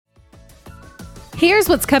Here's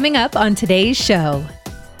what's coming up on today's show.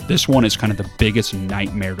 This one is kind of the biggest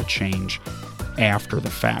nightmare to change after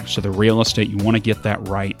the fact. So the real estate, you want to get that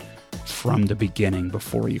right from the beginning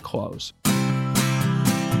before you close. Do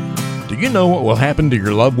you know what will happen to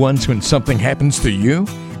your loved ones when something happens to you?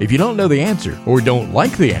 If you don't know the answer or don't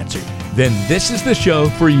like the answer, then this is the show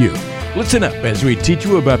for you. Listen up as we teach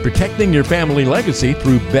you about protecting your family legacy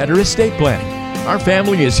through better estate planning. Our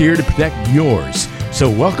family is here to protect yours. So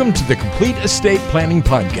welcome to the Complete Estate Planning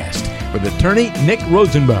Podcast with attorney Nick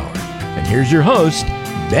Rosenbauer. And here's your host,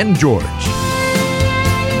 Ben George.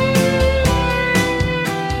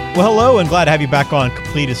 Well, hello, and glad to have you back on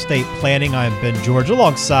Complete Estate Planning. I'm Ben George,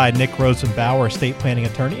 alongside Nick Rosenbauer, estate planning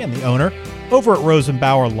attorney and the owner over at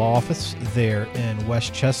Rosenbauer Law Office there in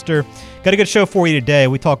Westchester. Got a good show for you today.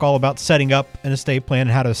 We talk all about setting up an estate plan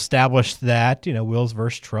and how to establish that, wills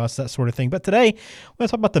versus trust, that sort of thing. But today, we're going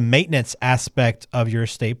to talk about the maintenance aspect of your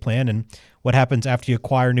estate plan and what happens after you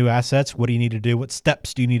acquire new assets. What do you need to do? What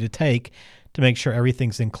steps do you need to take to make sure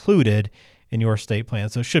everything's included in your estate plan?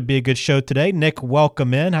 So it should be a good show today. Nick,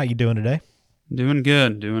 welcome in. How you doing today? Doing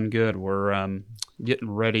good. We're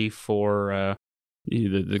getting ready for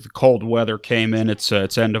the cold weather came in. It's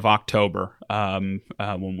end of October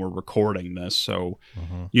when we're recording this. So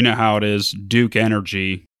You know how it is. Duke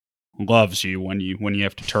Energy loves you when you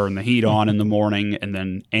have to turn the heat on in the morning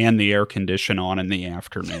and the air condition on in the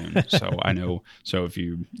afternoon. So I know. So if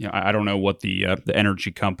I don't know what the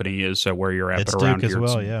energy company is where you're at, It's but around Duke here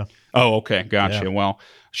as well. Yeah. Oh, okay, gotcha. Yeah. Well,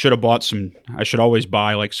 should have bought some. I should always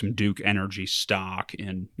buy like some Duke Energy stock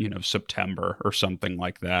in September or something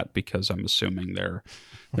like that, because I'm assuming they're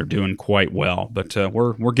doing quite well. But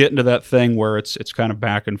we're getting to that thing where it's kind of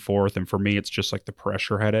back and forth, and for me, it's just like the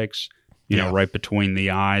pressure headaches. Right between the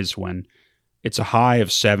eyes when it's a high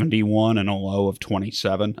of 71 and a low of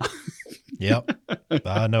 27. Yep,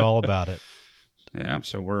 I know all about it. Yeah,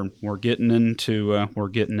 so we're getting into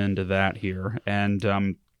that here,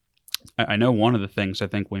 and I know one of the things I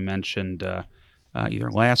think we mentioned either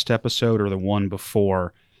last episode or the one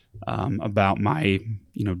before about my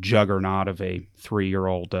juggernaut of a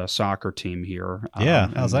 3-year-old soccer team here. Yeah,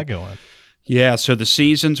 how's that going? Yeah, so the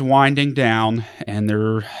season's winding down, and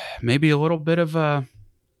there may be a little bit of a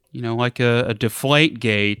deflate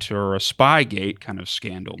gate or a spy gate kind of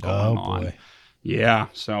scandal going on. Boy. Yeah,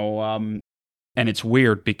 so and it's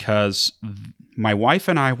weird because my wife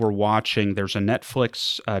and I were watching, there's a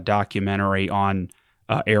Netflix documentary on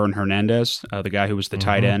Aaron Hernandez, the guy who was the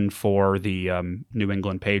tight end for the New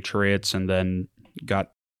England Patriots and then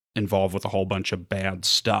got involved with a whole bunch of bad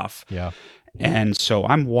stuff. Yeah. And so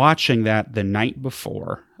I'm watching that the night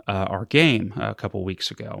before our game a couple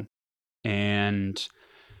weeks ago. And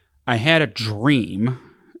I had a dream.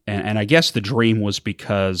 And I guess the dream was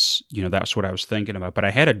because, that's what I was thinking about. But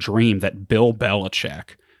I had a dream that Bill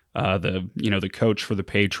Belichick, the coach for the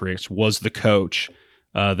Patriots, was the coach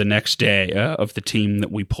the next day of the team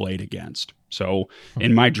that we played against. So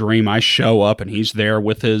in my dream, I show up and he's there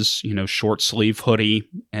with his, short sleeve hoodie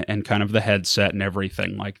and kind of the headset and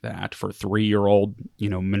everything like that for 3-year-old,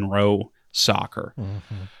 Monroe soccer.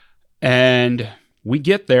 Mm-hmm. And we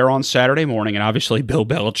get there on Saturday morning, and obviously Bill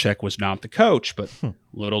Belichick was not the coach, but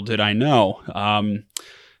little did I know.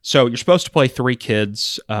 So you're supposed to play 3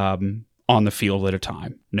 kids on the field at a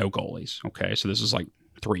time, no goalies. Okay, so this is like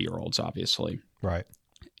 3-year-olds, obviously. Right.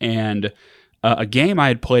 And a game I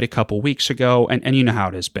had played a couple weeks ago, and you know how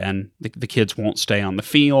it has been. The kids won't stay on the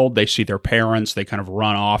field. They see their parents. They kind of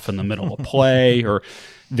run off in the middle of play, or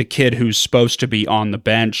the kid who's supposed to be on the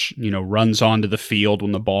bench, runs onto the field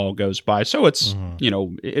when the ball goes by. So it's,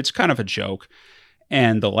 it's kind of a joke.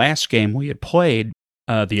 And the last game we had played,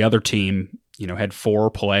 the other team, had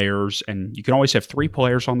 4 players, and you can always have 3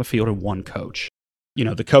 players on the field and 1 coach.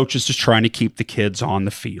 The coach is just trying to keep the kids on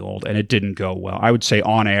the field, and it didn't go well. I would say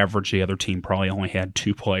on average, the other team probably only had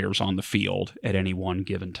 2 players on the field at any one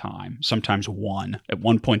given time, sometimes 1. At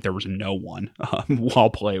one point, there was no one while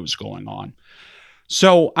play was going on.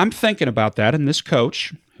 So I'm thinking about that, and this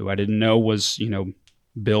coach, who I didn't know was,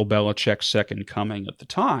 Bill Belichick's second coming at the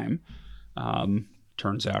time,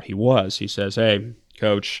 turns out he was. He says, "Hey,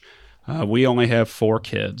 coach, we only have 4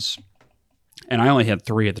 kids." And I only had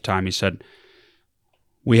 3 at the time. He said,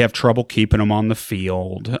 "We have trouble keeping them on the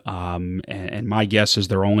field, and my guess is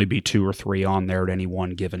there'll only be 2 or 3 on there at any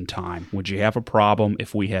one given time. Would you have a problem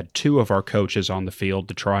if we had 2 of our coaches on the field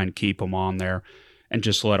to try and keep them on there and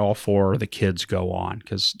just let all 4 of the kids go on?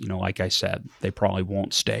 Because, like I said, they probably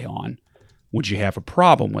won't stay on. Would you have a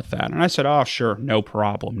problem with that?" And I said, "Oh, sure, no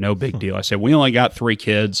problem, no big deal." I said, "We only got 3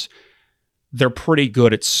 kids. They're pretty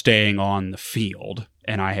good at staying on the field."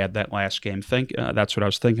 And I had that last game that's what I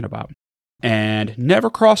was thinking about. and never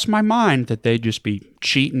crossed my mind that they'd just be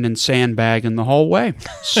cheating and sandbagging the whole way.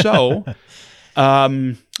 So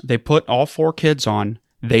they put all 4 kids on.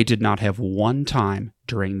 They did not have one time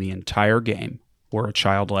during the entire game where a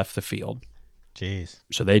child left the field. Jeez.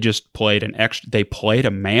 So they just played they played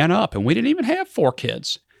a man up, and we didn't even have 4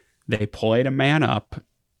 kids. They played a man up,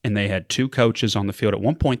 and they had 2 coaches on the field. At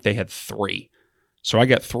one point, they had 3. So I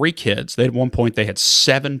got 3 kids. At one point, they had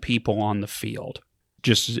 7 people on the field.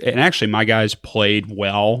 And actually, my guys played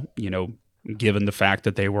well, given the fact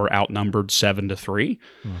that they were outnumbered 7-3.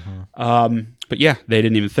 But yeah, they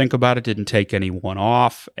didn't even think about it, didn't take anyone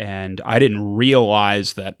off, and I didn't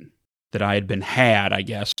realize that I had been had, I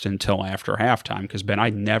guess, until after halftime, because Ben, I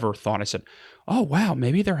never thought, I said, oh, wow,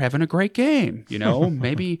 maybe they're having a great game,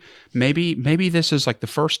 maybe this is like the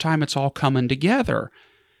first time it's all coming together.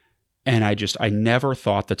 And I never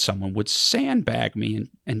thought that someone would sandbag me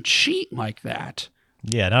and cheat like that.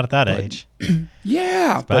 Yeah, not at that age.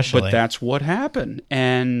 Yeah, but that's what happened.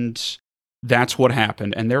 And that's what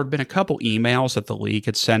happened. And there had been a couple emails that the league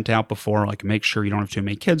had sent out before, like, make sure you don't have too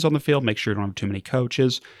many kids on the field, make sure you don't have too many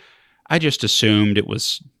coaches. I just assumed it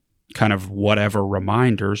was kind of whatever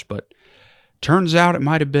reminders, but turns out it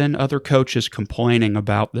might have been other coaches complaining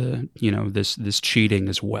about this cheating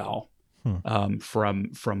as well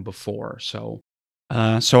from before. So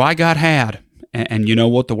I got had. And you know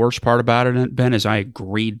what the worst part about it, Ben, is I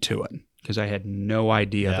agreed to it because I had no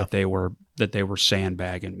idea that they were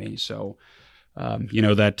sandbagging me. So,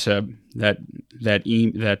 that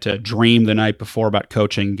dream the night before about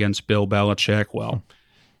coaching against Bill Belichick. Well,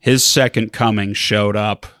 his second coming showed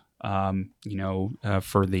up, on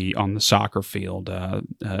the soccer field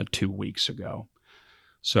 2 weeks ago.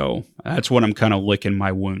 So that's what I'm kind of licking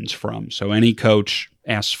my wounds from. So any coach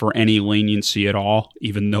asks for any leniency at all,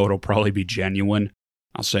 even though it'll probably be genuine,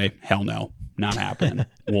 I'll say, hell no, not happening.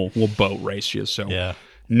 We'll boat race you. So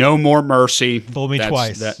no more mercy. Fool me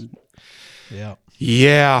twice.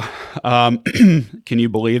 Yeah. Can you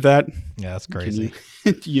believe that? Yeah, that's crazy.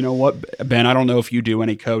 You know what, Ben, I don't know if you do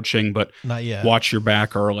any coaching, but not yet. Watch your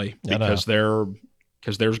back early because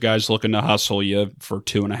there's guys looking to hustle you for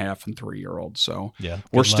 2.5 and 3-year-olds. So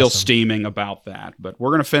we're still steaming about that, but we're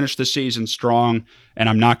going to finish the season strong, and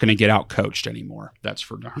I'm not going to get out coached anymore. That's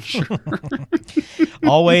for darn sure.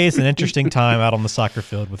 Always an interesting time out on the soccer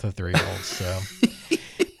field with a 3-year-old. So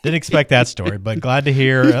didn't expect that story, but glad to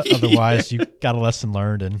hear. Otherwise, you got a lesson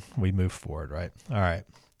learned, and we move forward. Right. All right.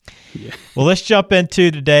 Yeah. Well, let's jump into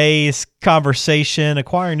today's conversation,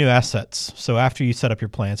 acquiring new assets. So after you set up your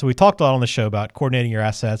plan. So we talked a lot on the show about coordinating your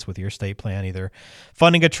assets with your estate plan, either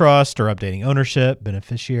funding a trust or updating ownership,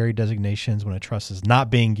 beneficiary designations when a trust is not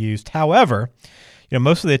being used. However,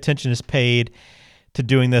 most of the attention is paid to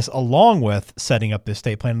doing this along with setting up the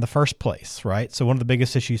estate plan in the first place, right? So one of the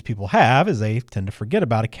biggest issues people have is they tend to forget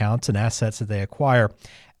about accounts and assets that they acquire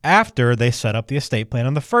after they set up the estate plan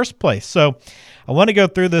in the first place. So I want to go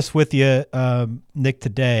through this with you, Nick,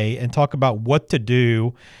 today and talk about what to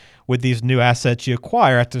do with these new assets you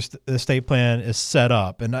acquire after the estate plan is set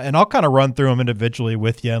up. And I'll kind of run through them individually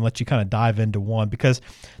with you and let you kind of dive into one, because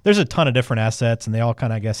there's a ton of different assets and they all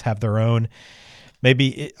kind of, I guess, have their own,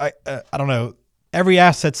 maybe, I don't know, every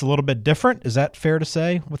asset's a little bit different. Is that fair to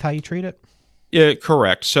say with how you treat it? Yeah,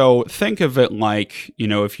 correct. So think of it like,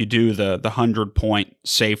 if you do the 100-point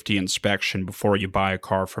safety inspection before you buy a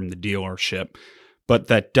car from the dealership, but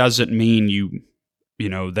that doesn't mean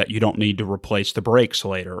that you don't need to replace the brakes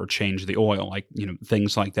later or change the oil. Like,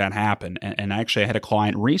 things like that happen. And actually I had a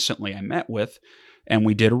client recently I met with, and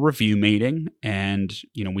we did a review meeting, and,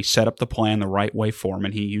 we set up the plan the right way for him,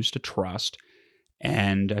 and he used a trust.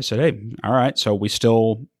 And I said, hey, all right, so we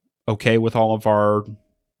still okay with all of our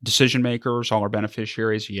decision makers, all our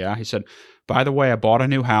beneficiaries? Yeah. He said, by the way, I bought a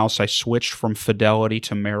new house. I switched from Fidelity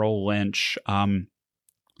to Merrill Lynch,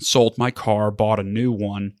 sold my car, bought a new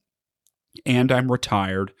one, and I'm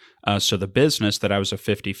retired. So the business that I was a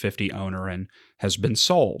 50-50 owner in has been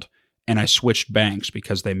sold, and I switched banks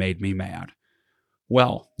because they made me mad.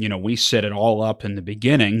 Well, we set it all up in the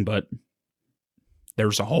beginning, but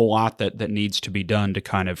there's a whole lot that needs to be done to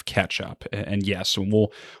kind of catch up. And yes, we'll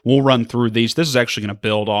run through these. This is actually going to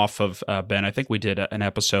build off of, Ben, I think we did an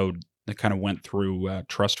episode that kind of went through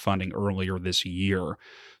trust funding earlier this year.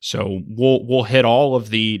 So we'll hit all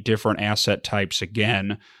of the different asset types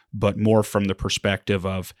again, but more from the perspective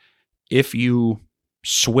of if you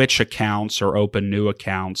switch accounts or open new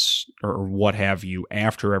accounts or what have you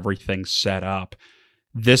after everything's set up,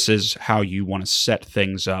 this is how you want to set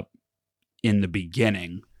things up in the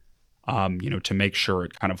beginning. to make sure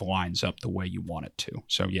it kind of lines up the way you want it to.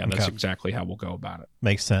 So yeah, that's exactly how we'll go about it.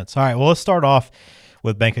 Makes sense. All right. Well, let's start off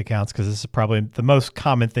with bank accounts because this is probably the most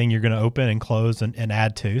common thing you're going to open and close and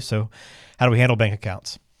add to. So how do we handle bank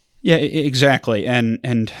accounts? Yeah, exactly.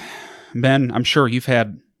 And Ben, I'm sure you've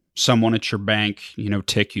had someone at your bank,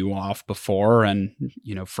 tick you off before. And,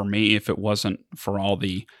 for me, if it wasn't for all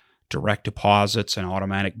the direct deposits and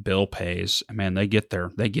automatic bill pays, man, they get their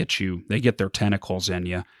tentacles in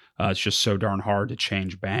you. It's just so darn hard to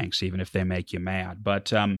change banks, even if they make you mad.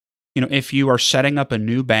 But, if you are setting up a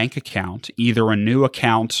new bank account, either a new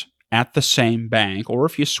account at the same bank, or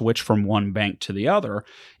if you switch from one bank to the other,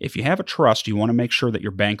 if you have a trust, you want to make sure that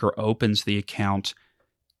your banker opens the account,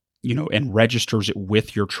 and registers it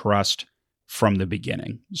with your trust from the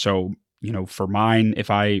beginning. So, for mine,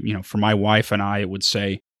 for my wife and I, it would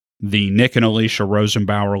say the Nick and Alicia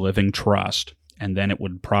Rosenbauer Living Trust, and then it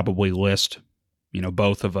would probably list,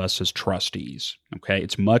 both of us as trustees. Okay.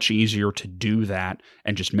 It's much easier to do that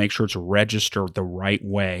and just make sure it's registered the right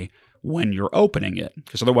way when you're opening it,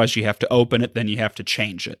 because otherwise you have to open it, then you have to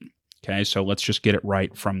change it. Okay. So let's just get it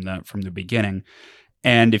right from the beginning.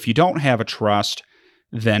 And if you don't have a trust,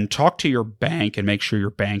 then talk to your bank and make sure your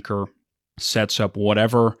banker sets up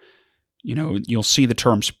whatever, you'll see the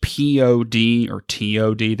terms POD or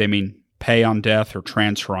TOD. They mean pay on death or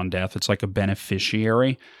transfer on death. It's like a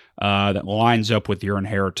beneficiary that lines up with your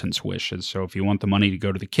inheritance wishes. So if you want the money to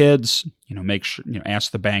go to the kids, make sure,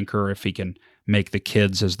 ask the banker if he can make the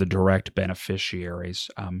kids as the direct beneficiaries.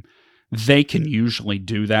 They can usually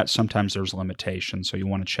do that. Sometimes there's limitations, so you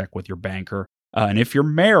want to check with your banker. And if you're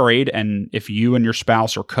married and if you and your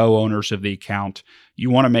spouse are co-owners of the account, you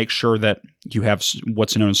want to make sure that you have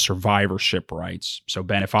what's known as survivorship rights. So,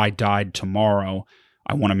 Ben, if I died tomorrow,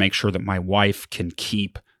 I want to make sure that my wife can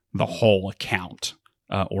keep the whole account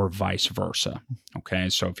or vice versa. Okay,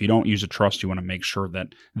 so if you don't use a trust, you want to make sure that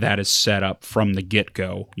that is set up from the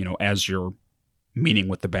get-go, as you're meeting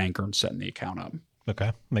with the banker and setting the account up.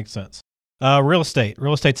 Okay, makes sense. Real estate.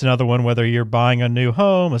 Real estate's another one, whether you're buying a new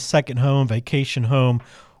home, a second home, vacation home,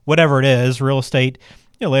 whatever it is, real estate,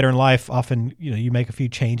 later in life, often, you make a few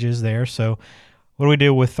changes there. So what do we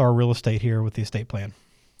do with our real estate here with the estate plan?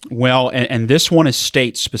 Well, and this one is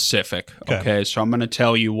state specific. Okay. So I'm going to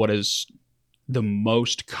tell you what is the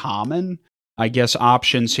most common,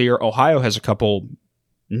 options here. Ohio has a couple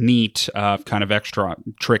neat kind of extra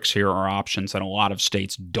tricks here or options that a lot of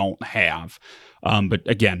states don't have. But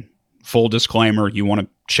again, full disclaimer, you want to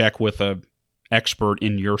check with an expert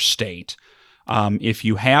in your state. If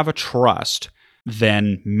you have a trust,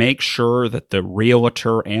 then make sure that the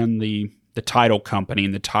realtor and the title company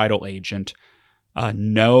and the title agent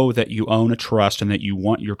know that you own a trust and that you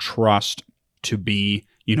want your trust to be,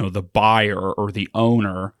 the buyer or the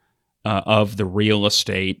owner of the real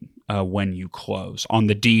estate when you close. On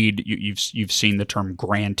the deed, you've seen the term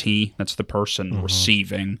grantee. That's the person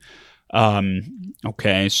receiving.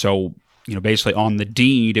 Okay, so, basically on the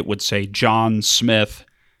deed, it would say John Smith,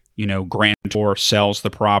 grantor sells the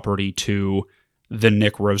property to the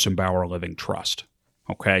Nick Rosenbauer Living Trust.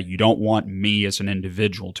 Okay, you don't want me as an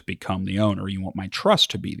individual to become the owner. You want my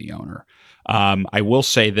trust to be the owner. I will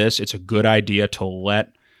say this, it's a good idea to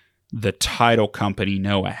let the title company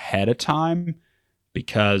know ahead of time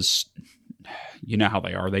because you know how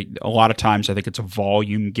they are. A lot of times I think it's a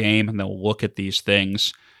volume game and they'll look at these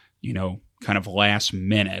things, kind of last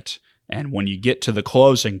minute. And when you get to the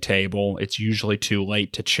closing table, it's usually too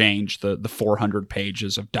late to change the 400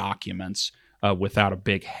 pages of documents without a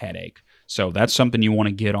big headache. So that's something you want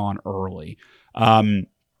to get on early.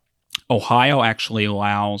 Ohio actually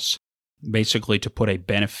allows basically to put a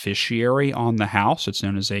beneficiary on the house. It's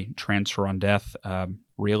known as a transfer on death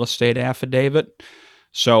real estate affidavit.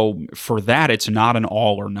 So for that, it's not an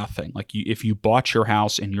all or nothing. Like if you bought your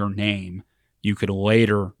house in your name, you could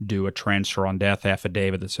later do a transfer on death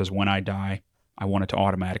affidavit that says, when I die, I want it to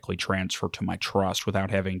automatically transfer to my trust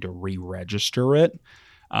without having to re-register it.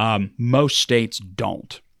 Most states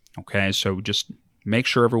don't. Okay, so just make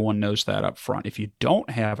sure everyone knows that up front. If you don't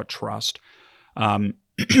have a trust,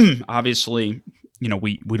 obviously,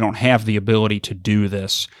 we don't have the ability to do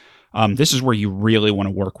this. This is where you really want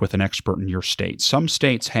to work with an expert in your state. Some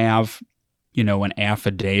states have, an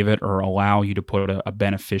affidavit or allow you to put a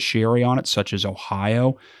beneficiary on it, such as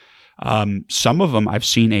Ohio. Some of them, I've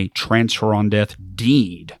seen a transfer on death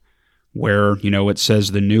deed where, it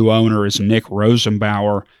says the new owner is Nick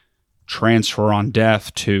Rosenbauer, transfer on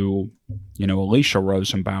death to, Alicia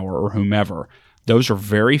Rosenbauer or whomever. Those are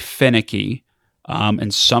very finicky.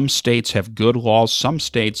 And some states have good laws. Some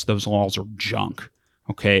states, those laws are junk.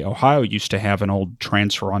 Okay, Ohio used to have an old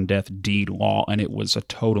transfer on death deed law, and it was a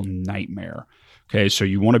total nightmare. Okay, so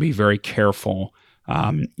you want to be very careful.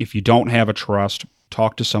 If you don't have a trust,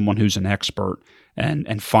 talk to someone who's an expert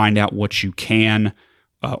and find out what you can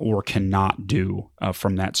or cannot do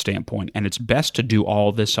from that standpoint. And it's best to do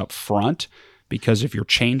all this up front, because if you're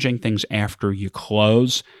changing things after you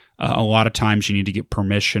close, a lot of times you need to get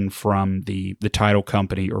permission from the title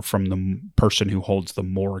company or from the person who holds the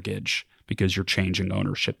mortgage, because you're changing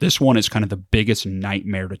ownership. This one is kind of the biggest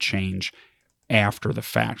nightmare to change after the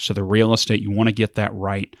fact. So the real estate, you want to get that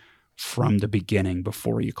right from the beginning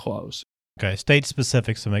before you close. Okay, state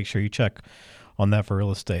specific, so make sure you check on that for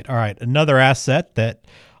real estate. All right, another asset that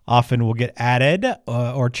often will get added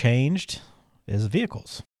or changed is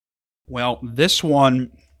vehicles. Well, this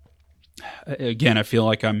one, again, I feel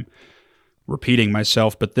like I'm repeating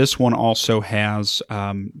myself, but this one also has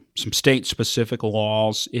some state-specific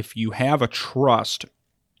laws. If you have a trust,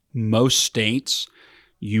 most states,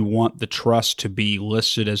 you want the trust to be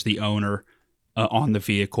listed as the owner on the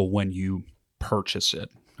vehicle when you purchase it.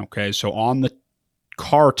 Okay, so on the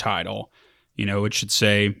car title, it should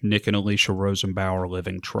say Nick and Alicia Rosenbauer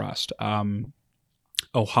Living Trust.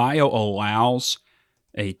 Ohio allows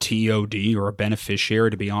a TOD or a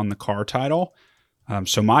beneficiary to be on the car title.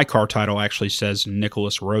 So my car title actually says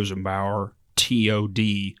Nicholas Rosenbauer,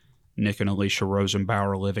 TOD, Nick and Alicia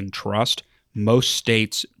Rosenbauer Living Trust. Most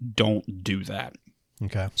states don't do that.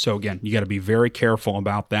 Okay. So again, you got to be very careful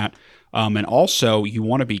about that. And also, you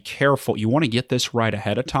want to be careful. You want to get this right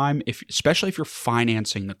ahead of time, especially if you're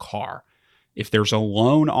financing the car. If there's a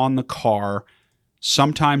loan on the car,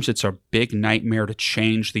 sometimes it's a big nightmare to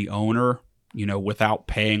change the owner, without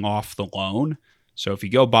paying off the loan. So if you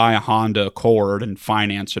go buy a Honda Accord and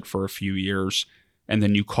finance it for a few years, and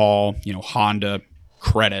then you call, Honda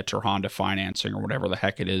Credit or Honda Financing or whatever the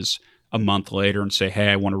heck it is a month later and say, hey,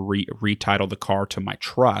 I want to retitle the car to my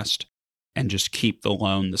trust and just keep the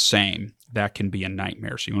loan the same, that can be a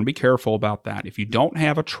nightmare. So you want to be careful about that. If you don't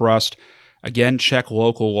have a trust, again, check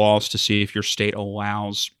local laws to see if your state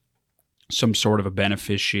allows some sort of a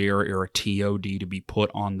beneficiary or a TOD to be put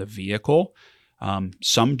on the vehicle.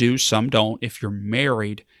 Some do, some don't. If you're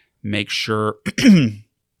married, make sure,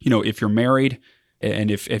 if you're married and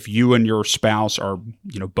if you and your spouse are,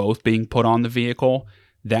 both being put on the vehicle,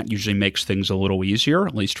 that usually makes things a little easier,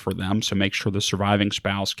 at least for them. So make sure the surviving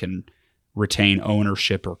spouse can retain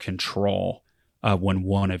ownership or control when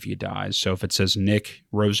one of you dies. So if it says Nick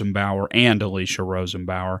Rosenbauer and Alicia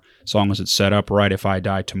Rosenbauer, as long as it's set up right, if I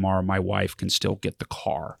die tomorrow, my wife can still get the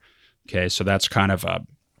car. Okay, so that's kind of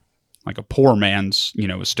like a poor man's,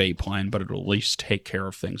 estate plan, but it'll at least take care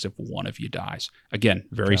of things if one of you dies. Again,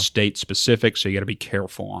 very state specific, so you got to be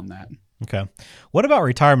careful on that. Okay. What about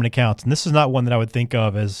retirement accounts? And this is not one that I would think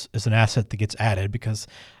of as an asset that gets added, because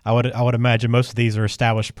I would imagine most of these are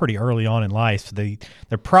established pretty early on in life. So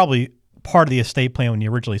they're probably part of the estate plan when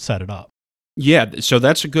you originally set it up. Yeah, so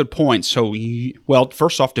that's a good point. So,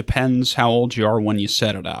 first off, depends how old you are when you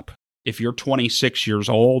set it up. If you're 26 years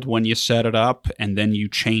old when you set it up and then you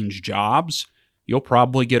change jobs, you'll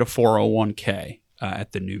probably get a 401k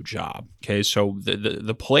at the new job. Okay, so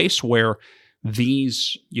the place where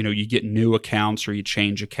these, you get new accounts or you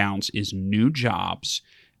change accounts is new jobs.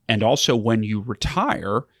 And also when you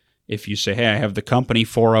retire, if you say, hey, I have the company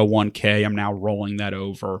 401k, I'm now rolling that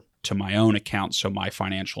over to my own account so my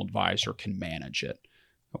financial advisor can manage it.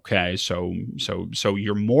 Okay, so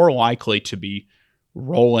you're more likely to be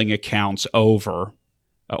rolling accounts over,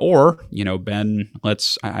 or, Ben,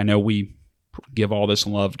 I know we give all this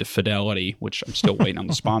love to Fidelity, which I'm still waiting on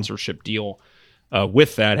the sponsorship deal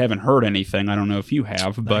with that. Haven't heard anything. I don't know if you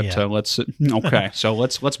have, but so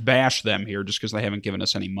let's bash them here just because they haven't given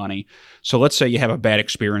us any money. So let's say you have a bad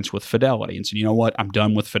experience with Fidelity and say, you know what, I'm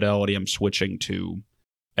done with Fidelity. I'm switching to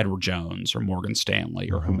Edward Jones or Morgan Stanley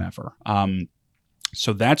or whomever.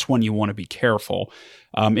 So that's when you want to be careful.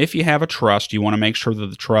 If you have a trust, you want to make sure that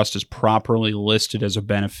the trust is properly listed as a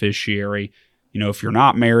beneficiary. If you're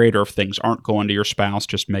not married or if things aren't going to your spouse,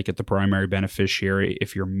 just make it the primary beneficiary.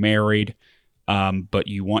 If you're married, but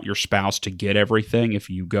you want your spouse to get everything, if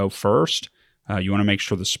you go first, you want to make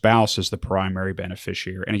sure the spouse is the primary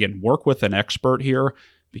beneficiary. And again, work with an expert here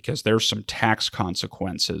because there's some tax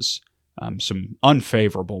consequences, some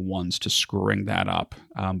unfavorable ones to screwing that up.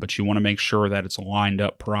 But you want to make sure that it's lined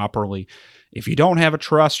up properly. If you don't have a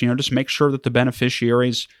trust, just make sure that the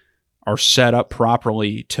beneficiaries are set up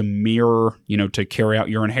properly to mirror, to carry out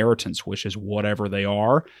your inheritance wishes, whatever they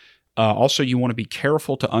are. Also, you want to be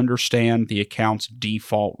careful to understand the account's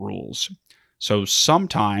default rules. So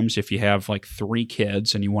sometimes if you have like 3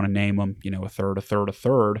 kids and you want to name them, a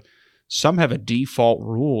third, some have a default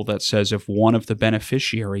rule that says if one of the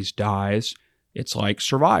beneficiaries dies, it's like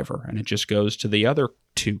survivor, and it just goes to the other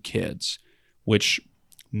two kids, which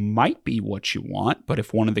might be what you want, but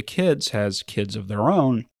if one of the kids has kids of their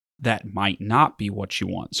own, that might not be what you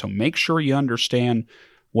want. So make sure you understand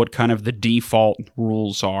what kind of the default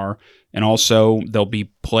rules are. And also there'll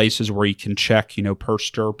be places where you can check, per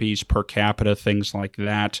stirpes, per capita, things like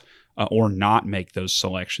that, or not make those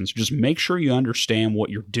selections. Just make sure you understand what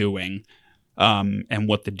you're doing and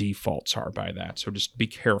what the defaults are by that. So just be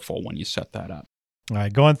careful when you set that up. All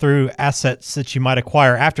right, going through assets that you might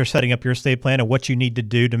acquire after setting up your estate plan and what you need to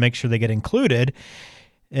do to make sure they get included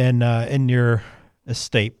in your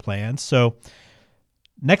estate plan. So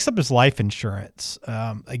next up is life insurance.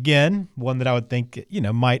 Again, one that I would think,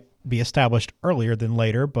 might be established earlier than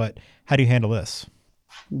later, but how do you handle this?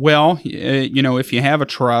 Well, if you have a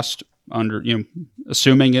trust under,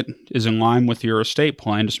 assuming it is in line with your estate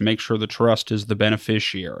plan, just make sure the trust is the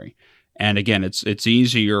beneficiary. And again, it's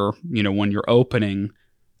easier, when you're opening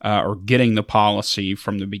or getting the policy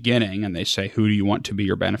from the beginning and they say, who do you want to be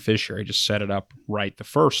your beneficiary? Just set it up right the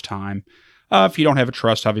first time. If you don't have a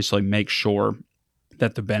trust, obviously make sure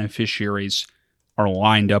that the beneficiaries are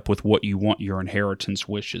lined up with what you want your inheritance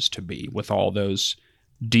wishes to be, with all those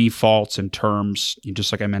defaults and terms.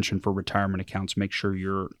 Just like I mentioned for retirement accounts, make sure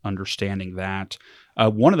you're understanding that.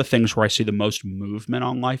 One of the things where I see the most movement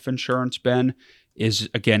on life insurance, Ben, is,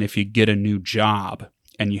 again, if you get a new job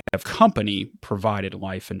and you have company-provided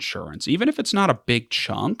life insurance, even if it's not a big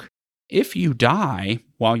chunk, if you die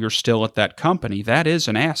while you're still at that company, that is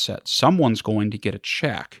an asset. Someone's going to get a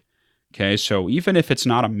check. Okay, so even if it's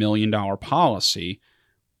not $1 million policy,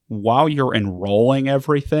 while you're enrolling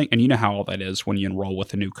everything, and you know how all that is when you enroll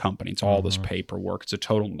with a new company, it's all this paperwork, it's a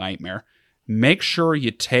total nightmare. Make sure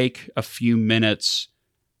you take a few minutes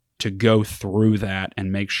to go through that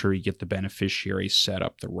and make sure you get the beneficiaries set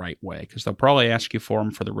up the right way, because they'll probably ask you for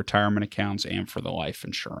them for the retirement accounts and for the life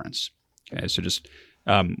insurance. Okay, so just,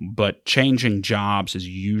 but changing jobs is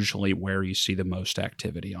usually where you see the most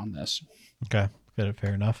activity on this. Okay. Good,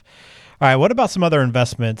 fair enough. All right, what about some other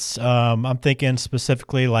investments? I'm thinking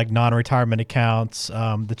specifically like non-retirement accounts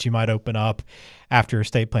that you might open up after your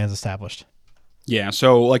estate plan's established. Yeah,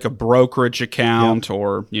 so like a brokerage account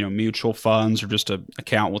or, mutual funds or just an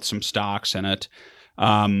account with some stocks in it.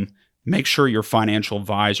 Make sure your financial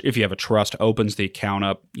advisor, if you have a trust, opens the account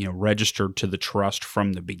up, registered to the trust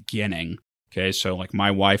from the beginning. Okay, so like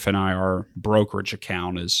my wife and I, our brokerage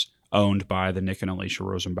account is owned by the Nick and Alicia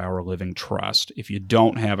Rosenbauer Living Trust. If you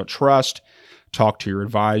don't have a trust, talk to your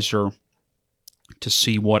advisor to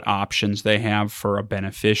see what options they have for a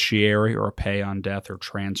beneficiary or a pay on death or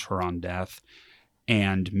transfer on death,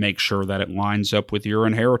 and make sure that it lines up with your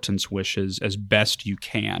inheritance wishes as best you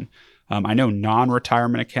can. I know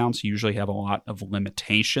non-retirement accounts usually have a lot of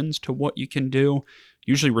limitations to what you can do.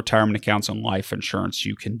 Usually retirement accounts and life insurance,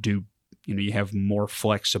 you can do, you have more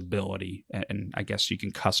flexibility, and I guess you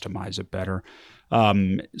can customize it better.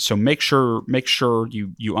 So make sure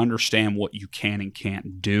you understand what you can and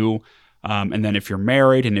can't do. And then if you're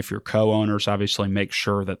married and if you're co-owners, obviously make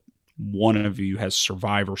sure that one of you has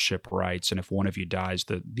survivorship rights, and if one of you dies,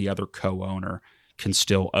 the other co-owner can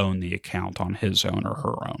still own the account on his own or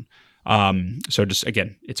her own. So just,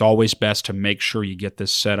 again, it's always best to make sure you get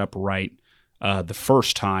this set up right the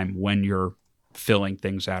first time when you're filling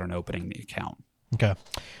things out and opening the account. Okay.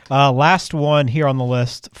 Last one here on the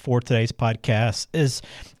list for today's podcast is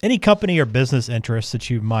any company or business interests that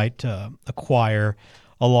you might acquire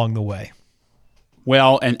along the way.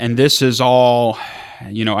 Well, and this is all,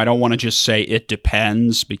 I don't want to just say it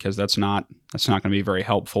depends, because that's not going to be very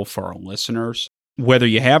helpful for our listeners. Whether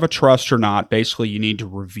you have a trust or not, basically you need to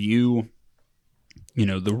review,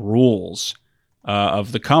 the rules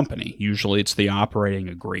of the company. Usually it's the operating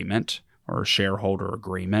agreement or a shareholder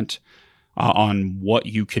agreement on what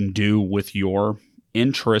you can do with your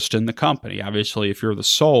interest in the company. Obviously, if you're the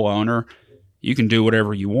sole owner, you can do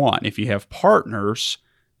whatever you want. If you have partners,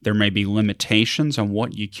 there may be limitations on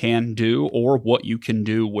what you can do or what you can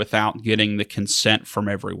do without getting the consent from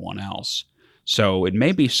everyone else. So it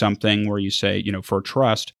may be something where you say, for a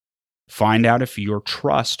trust, find out if your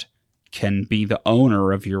trust can be the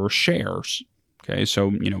owner of your shares. Okay,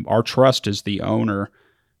 so, our trust is the owner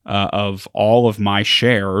of all of my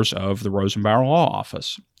shares of the Rosenbauer Law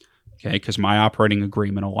Office, okay, because my operating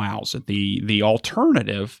agreement allows it. The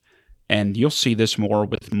alternative, and you'll see this more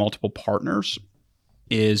with multiple partners,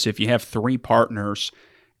 is if you have 3 partners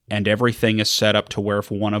and everything is set up to where if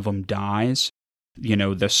one of them dies,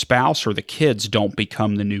 the spouse or the kids don't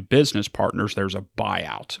become the new business partners. There's a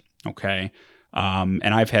buyout, okay?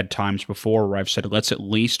 And I've had times before where I've said, let's at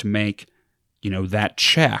least make, that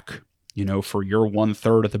check, for your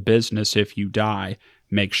 1/3 of the business. If you die,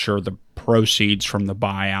 make sure the proceeds from the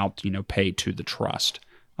buyout, pay to the trust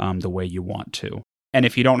the way you want to. And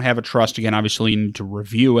if you don't have a trust, again, obviously you need to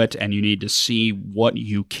review it and you need to see what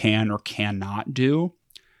you can or cannot do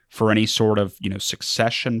for any sort of,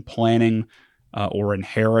 succession planning or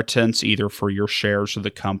inheritance, either for your shares of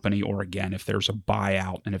the company or, again, if there's a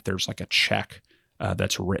buyout and if there's like a check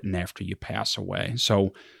that's written after you pass away.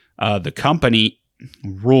 So the company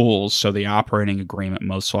rules, so the operating agreement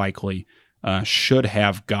most likely should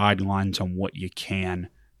have guidelines on what you can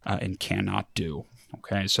and cannot do.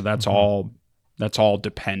 Okay, so that's all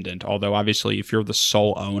dependent. Although obviously, if you're the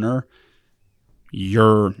sole owner,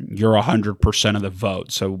 you're 100% of the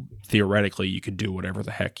vote. So theoretically, you could do whatever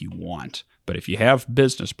the heck you want. But if you have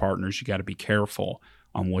business partners, you got to be careful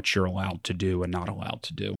on what you're allowed to do and not allowed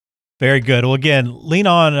to do. Very good. Well, again, lean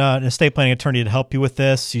on an estate planning attorney to help you with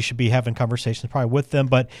this. You should be having conversations probably with them.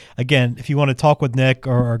 But again, if you want to talk with Nick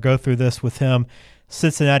or go through this with him,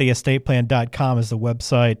 CincinnatiEstatePlan.com is the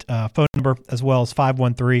website. Phone number as well as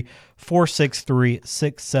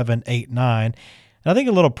 513-463-6789. And I think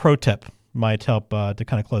a little pro tip might help to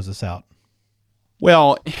kind of close this out.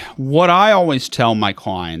 Well, what I always tell my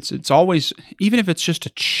clients, it's always, even if it's just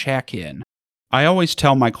a check-in, I always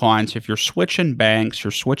tell my clients, if you're switching banks,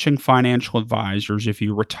 you're switching financial advisors, if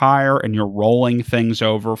you retire and you're rolling things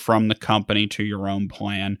over from the company to your own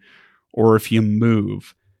plan, or if you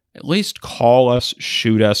move, at least call us,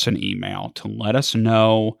 shoot us an email to let us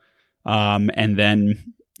know. And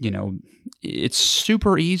then, it's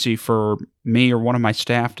super easy for me or one of my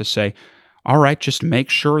staff to say, all right, just make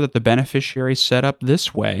sure that the beneficiary is set up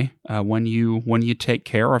this way when you take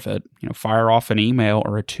care of it. Fire off an email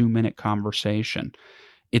or a 2-minute conversation.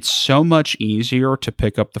 It's so much easier to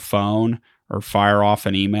pick up the phone or fire off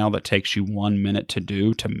an email that takes you 1 minute to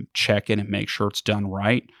do, to check in and make sure it's done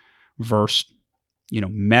right, versus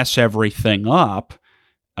mess everything up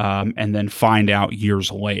and then find out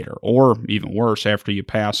years later, or even worse, after you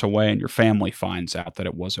pass away and your family finds out that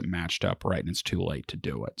it wasn't matched up right and it's too late to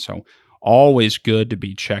do it. So always good to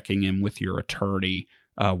be checking in with your attorney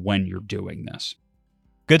when you're doing this.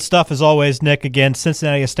 Good stuff as always, Nick. Again,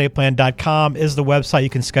 CincinnatiEstatePlan.com is the website. You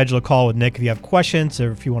can schedule a call with Nick if you have questions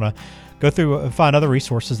or if you want to go through and find other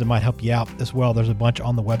resources that might help you out as well. There's a bunch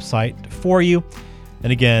on the website for you.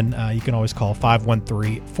 And again, you can always call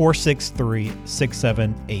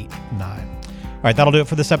 513-463-6789. All right, that'll do it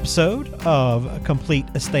for this episode of Complete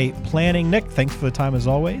Estate Planning. Nick, thanks for the time as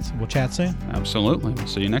always. We'll chat soon. Absolutely. We'll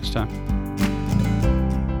see you next time.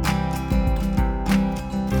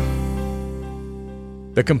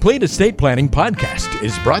 The Complete Estate Planning Podcast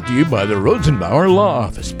is brought to you by the Rosenbauer Law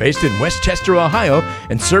Office, based in Westchester, Ohio,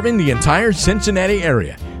 and serving the entire Cincinnati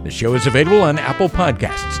area. The show is available on Apple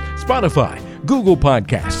Podcasts, Spotify, Google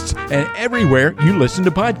Podcasts, and everywhere you listen to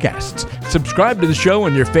podcasts. Subscribe to the show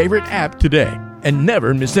on your favorite app today and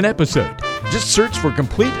never miss an episode. Just search for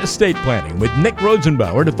Complete Estate Planning with Nick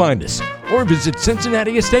Rosenbauer to find us, or visit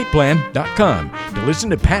CincinnatiEstatePlan.com to listen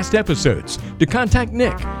to past episodes, to contact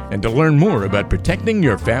Nick, and to learn more about protecting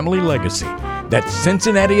your family legacy. That's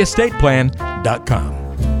CincinnatiEstatePlan.com.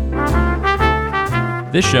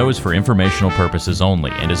 This show is for informational purposes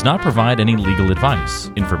only and does not provide any legal advice.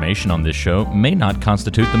 Information on this show may not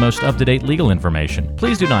constitute the most up-to-date legal information.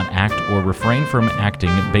 Please do not act or refrain from acting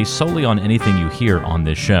based solely on anything you hear on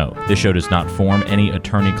this show. This show does not form any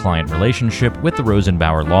attorney-client relationship with the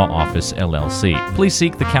Rosenbauer Law Office, LLC. Please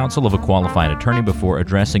seek the counsel of a qualified attorney before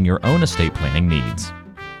addressing your own estate planning needs.